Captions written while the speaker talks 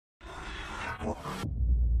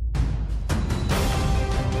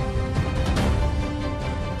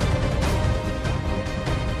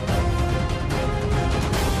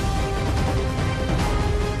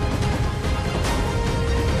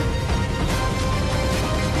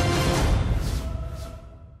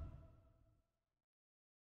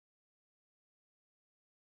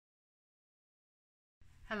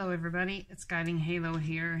Hello everybody, it's Guiding Halo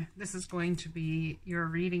here. This is going to be your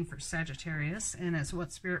reading for Sagittarius, and it's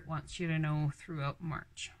what Spirit wants you to know throughout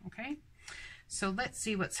March, okay? So let's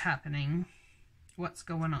see what's happening, what's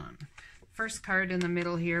going on. First card in the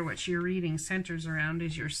middle here, which your reading centers around,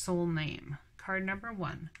 is your soul name. Card number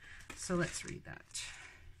 1. So let's read that.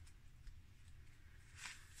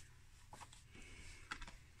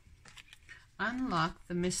 Unlock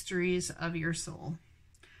the mysteries of your soul.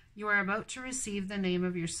 You are about to receive the name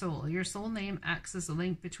of your soul. Your soul name acts as a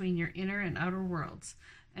link between your inner and outer worlds,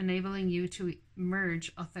 enabling you to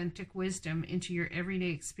merge authentic wisdom into your everyday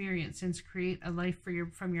experience and to create a life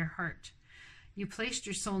from your heart. You placed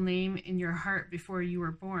your soul name in your heart before you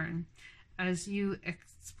were born. As you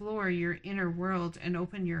explore your inner world and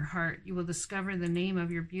open your heart, you will discover the name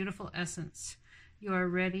of your beautiful essence. You are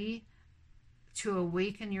ready to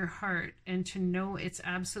awaken your heart and to know its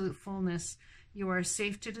absolute fullness. You are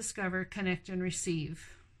safe to discover, connect, and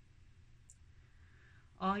receive.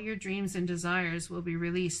 All your dreams and desires will be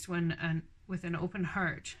released with an open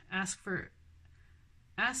heart. Ask for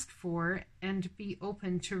and be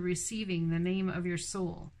open to receiving the name of your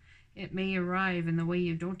soul. It may arrive in the way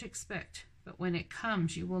you don't expect, but when it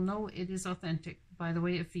comes, you will know it is authentic by the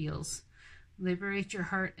way it feels. Liberate your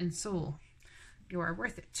heart and soul. You are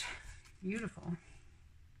worth it. Beautiful.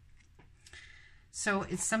 So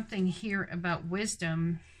it's something here about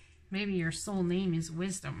wisdom. Maybe your soul name is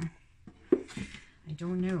wisdom. I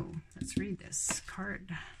don't know. Let's read this.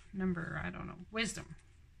 Card number, I don't know. Wisdom.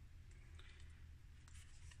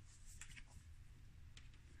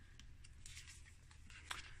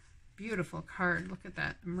 Beautiful card. Look at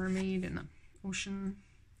that. A mermaid in the ocean.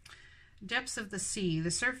 Depths of the sea.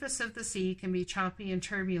 The surface of the sea can be choppy and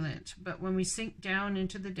turbulent, but when we sink down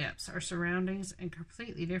into the depths, our surroundings are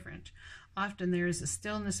completely different. Often there is a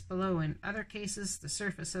stillness below. In other cases, the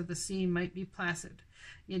surface of the sea might be placid.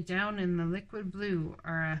 Yet down in the liquid blue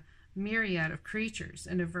are a myriad of creatures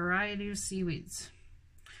and a variety of seaweeds.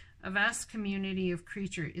 A vast community of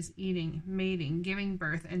creatures is eating, mating, giving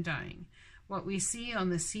birth, and dying. What we see on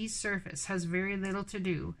the sea's surface has very little to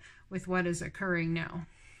do with what is occurring now.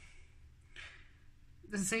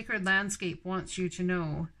 The sacred landscape wants you to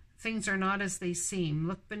know things are not as they seem.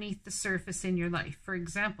 Look beneath the surface in your life. For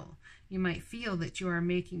example, you might feel that you are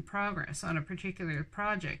making progress on a particular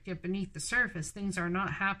project, yet beneath the surface, things are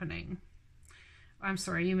not happening. I'm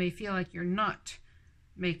sorry, you may feel like you're not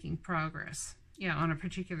making progress, on a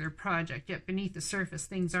particular project, yet beneath the surface,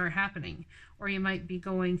 things are happening. Or you might be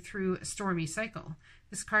going through a stormy cycle.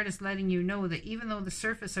 This card is letting you know that even though the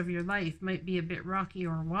surface of your life might be a bit rocky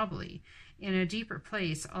or wobbly, in a deeper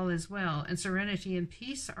place, all is well, and serenity and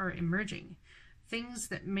peace are emerging. Things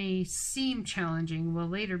that may seem challenging will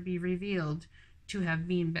later be revealed to have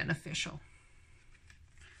been beneficial.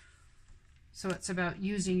 So it's about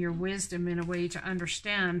using your wisdom in a way to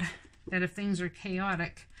understand that if things are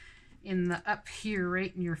chaotic in the up here,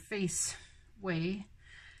 right in your face way,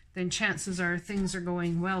 then chances are things are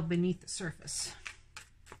going well beneath the surface.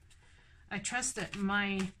 I trust that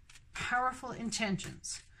my powerful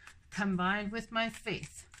intentions combined with my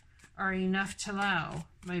faith are enough to allow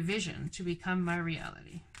my vision to become my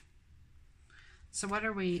reality. So what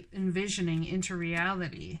are we envisioning into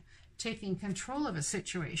reality? Taking control of a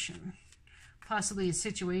situation, possibly a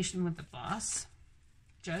situation with the boss,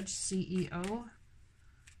 judge, CEO.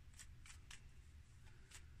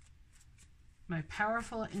 My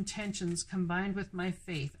powerful intentions combined with my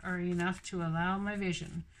faith are enough to allow my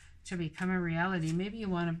vision to become a reality. Maybe you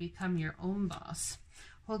want to become your own boss.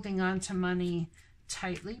 Holding on to money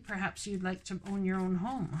tightly. Perhaps you'd like to own your own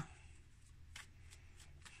home.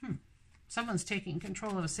 Someone's taking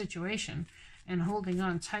control of a situation and holding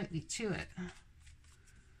on tightly to it.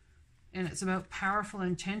 And it's about powerful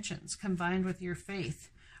intentions combined with your faith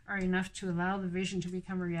are enough to allow the vision to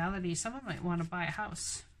become a reality. Someone might want to buy a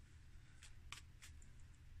house.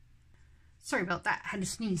 Sorry about that. I had to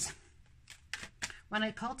sneeze. When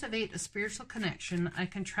I cultivate a spiritual connection, I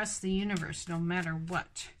can trust the universe no matter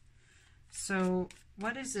what. So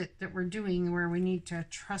what is it that we're doing where we need to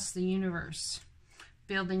trust the universe?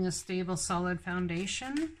 Building a stable, solid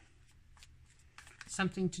foundation.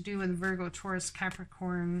 Something to do with Virgo, Taurus,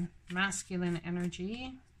 Capricorn, masculine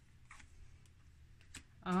energy.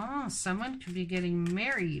 Oh, someone could be getting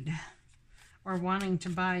married. or wanting to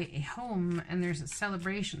buy a home and there's a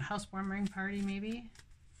celebration, housewarming party maybe.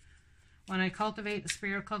 When I cultivate a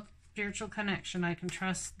spiritual connection, I can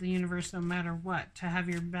trust the universe no matter what to have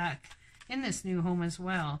your back in this new home as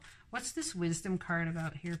well. What's this wisdom card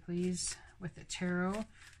about here, please, with the tarot?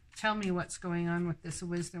 Tell me what's going on with this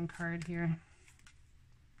wisdom card here.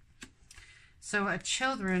 So a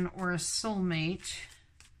children or a soulmate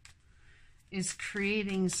is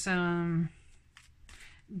creating some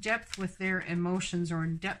depth with their emotions, or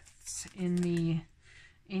depths in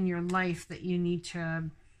your life that you need to,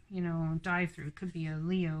 you know, dive through. It could be a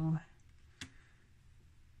Leo.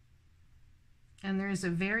 And there's a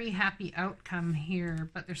very happy outcome here,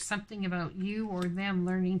 but there's something about you or them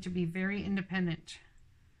learning to be very independent.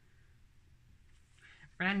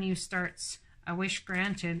 Brand new starts, a wish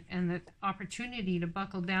granted, and the opportunity to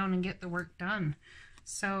buckle down and get the work done.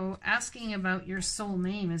 So asking about your soul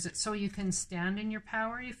name, is it so you can stand in your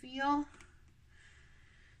power, you feel?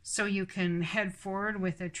 So you can head forward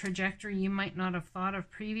with a trajectory you might not have thought of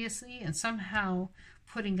previously, and somehow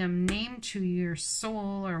putting a name to your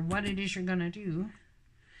soul or what it is you're going to do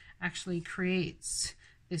actually creates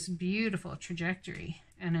this beautiful trajectory,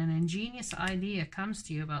 and an ingenious idea comes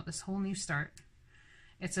to you about this whole new start.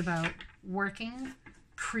 It's about working,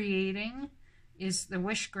 creating. Is the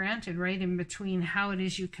wish granted right in between how it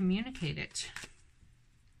is you communicate it?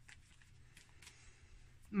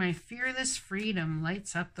 My fearless freedom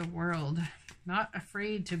lights up the world. Not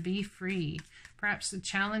afraid to be free. Perhaps the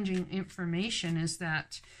challenging information is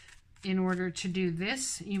that in order to do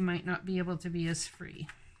this, you might not be able to be as free.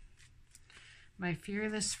 My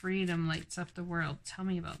fearless freedom lights up the world. Tell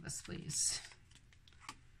me about this, please.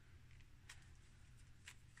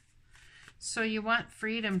 So you want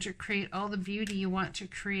freedom to create all the beauty you want to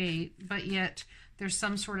create, but yet there's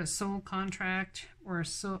some sort of soul contract or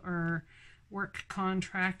work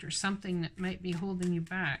contract or something that might be holding you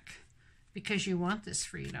back because you want this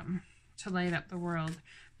freedom to light up the world.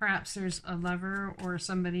 Perhaps there's a lover or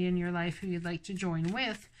somebody in your life who you'd like to join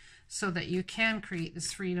with so that you can create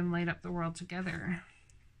this freedom, light up the world together.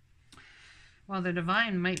 Well, the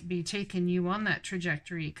divine might be taking you on that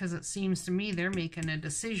trajectory, because it seems to me they're making a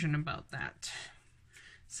decision about that.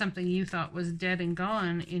 Something you thought was dead and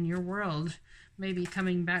gone in your world may be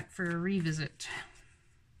coming back for a revisit.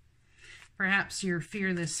 Perhaps your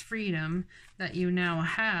fearless freedom that you now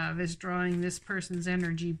have is drawing this person's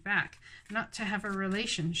energy back, not to have a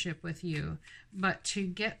relationship with you, but to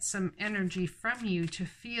get some energy from you to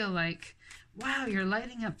feel like, wow, you're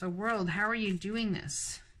lighting up the world. How are you doing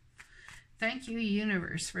this? Thank you,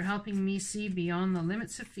 universe, for helping me see beyond the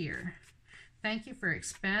limits of fear. Thank you for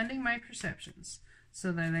expanding my perceptions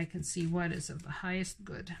so that I can see what is of the highest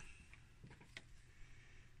good.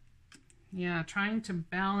 Yeah, trying to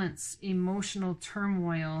balance emotional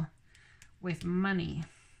turmoil with money.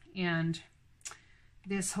 And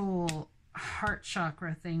this whole heart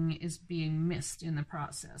chakra thing is being missed in the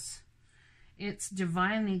process. It's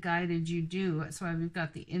divinely guided, you do. That's why we've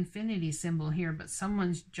got the infinity symbol here, but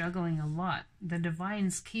someone's juggling a lot. The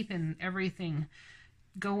divine's keeping everything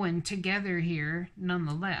going together here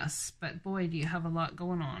nonetheless, but boy, do you have a lot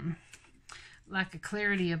going on. Lack of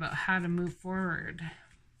clarity about how to move forward.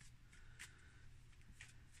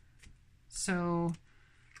 So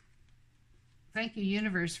thank you,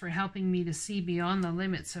 universe, for helping me to see beyond the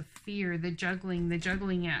limits of fear, the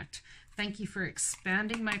juggling act. Thank you for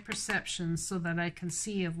expanding my perceptions so that I can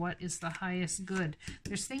see of what is the highest good.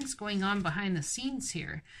 There's things going on behind the scenes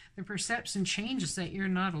here. The perception changes that you're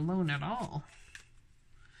not alone at all.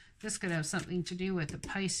 This could have something to do with the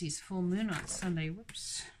Pisces full moon on Sunday.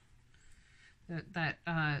 Whoops.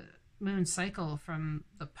 That moon cycle from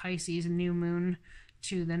the Pisces new moon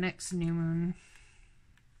to the next new moon.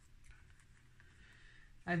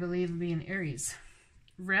 I believe it'll be in Aries.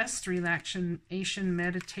 Rest, relaxation,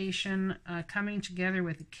 meditation, coming together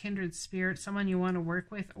with a kindred spirit, someone you want to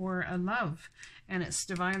work with, or a love. And it's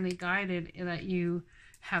divinely guided that you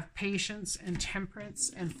have patience and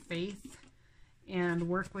temperance and faith and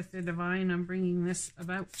work with the divine on bringing this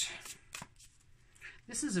about.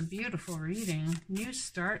 This is a beautiful reading. New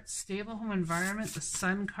start, stable home environment, the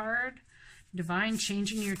Sun card, divine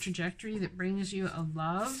changing your trajectory that brings you a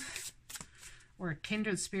love or a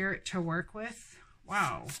kindred spirit to work with.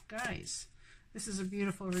 Wow, guys, this is a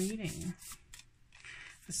beautiful reading.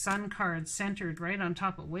 The Sun card centered right on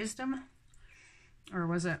top of wisdom. Or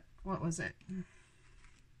was it, what was it?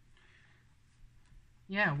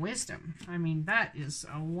 Yeah, wisdom. I mean, that is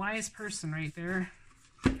a wise person right there.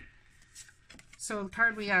 So the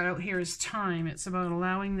card we got out here is time. It's about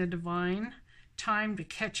allowing the divine time to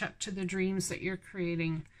catch up to the dreams that you're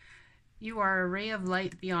creating. You are a ray of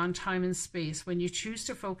light beyond time and space. When you choose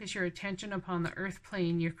to focus your attention upon the earth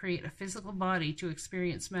plane, you create a physical body to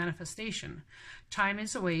experience manifestation. Time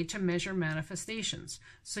is a way to measure manifestations,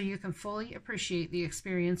 so you can fully appreciate the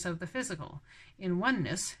experience of the physical. In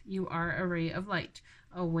oneness, you are a ray of light.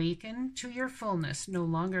 Awaken to your fullness, no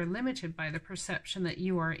longer limited by the perception that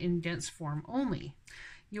you are in dense form only.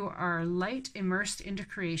 You are light immersed into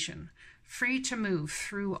creation, free to move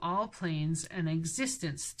through all planes and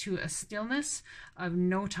existence to a stillness of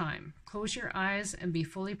no time. Close your eyes and be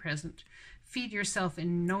fully present. Feed yourself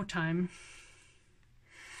in no time.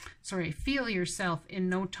 Feel yourself in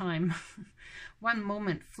no time. One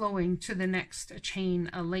moment flowing to the next, a chain,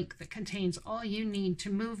 a link that contains all you need to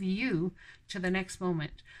move you to the next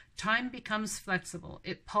moment. Time becomes flexible.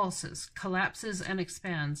 It pulses, collapses, and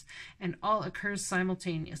expands, and all occurs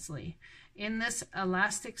simultaneously. In this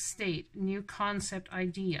elastic state, new concept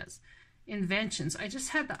ideas, inventions. I just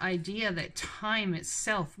had the idea that time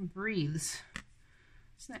itself breathes.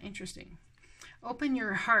 Isn't that interesting? Open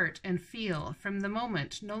your heart and feel. From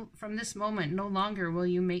this moment, no longer will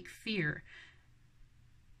you make fear.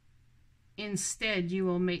 Instead, you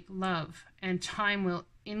will make love, and time will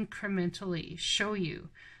incrementally show you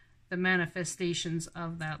the manifestations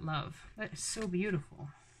of that love. That is so beautiful.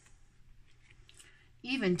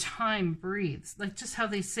 Even time breathes, like just how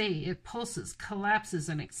they say it pulses, collapses,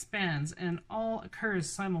 and expands, and all occurs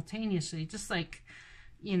simultaneously, just like,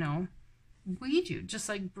 you know, we do, just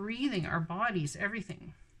like breathing, our bodies,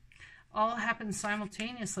 everything. All happens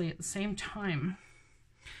simultaneously at the same time.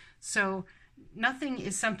 So nothing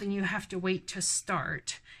is something you have to wait to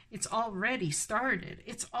start. It's already started.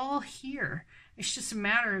 It's all here. It's just a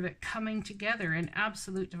matter of it coming together in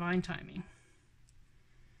absolute divine timing.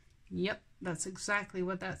 Yep, that's exactly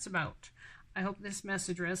what that's about. I hope this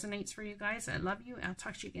message resonates for you guys. I love you. I'll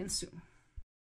talk to you again soon.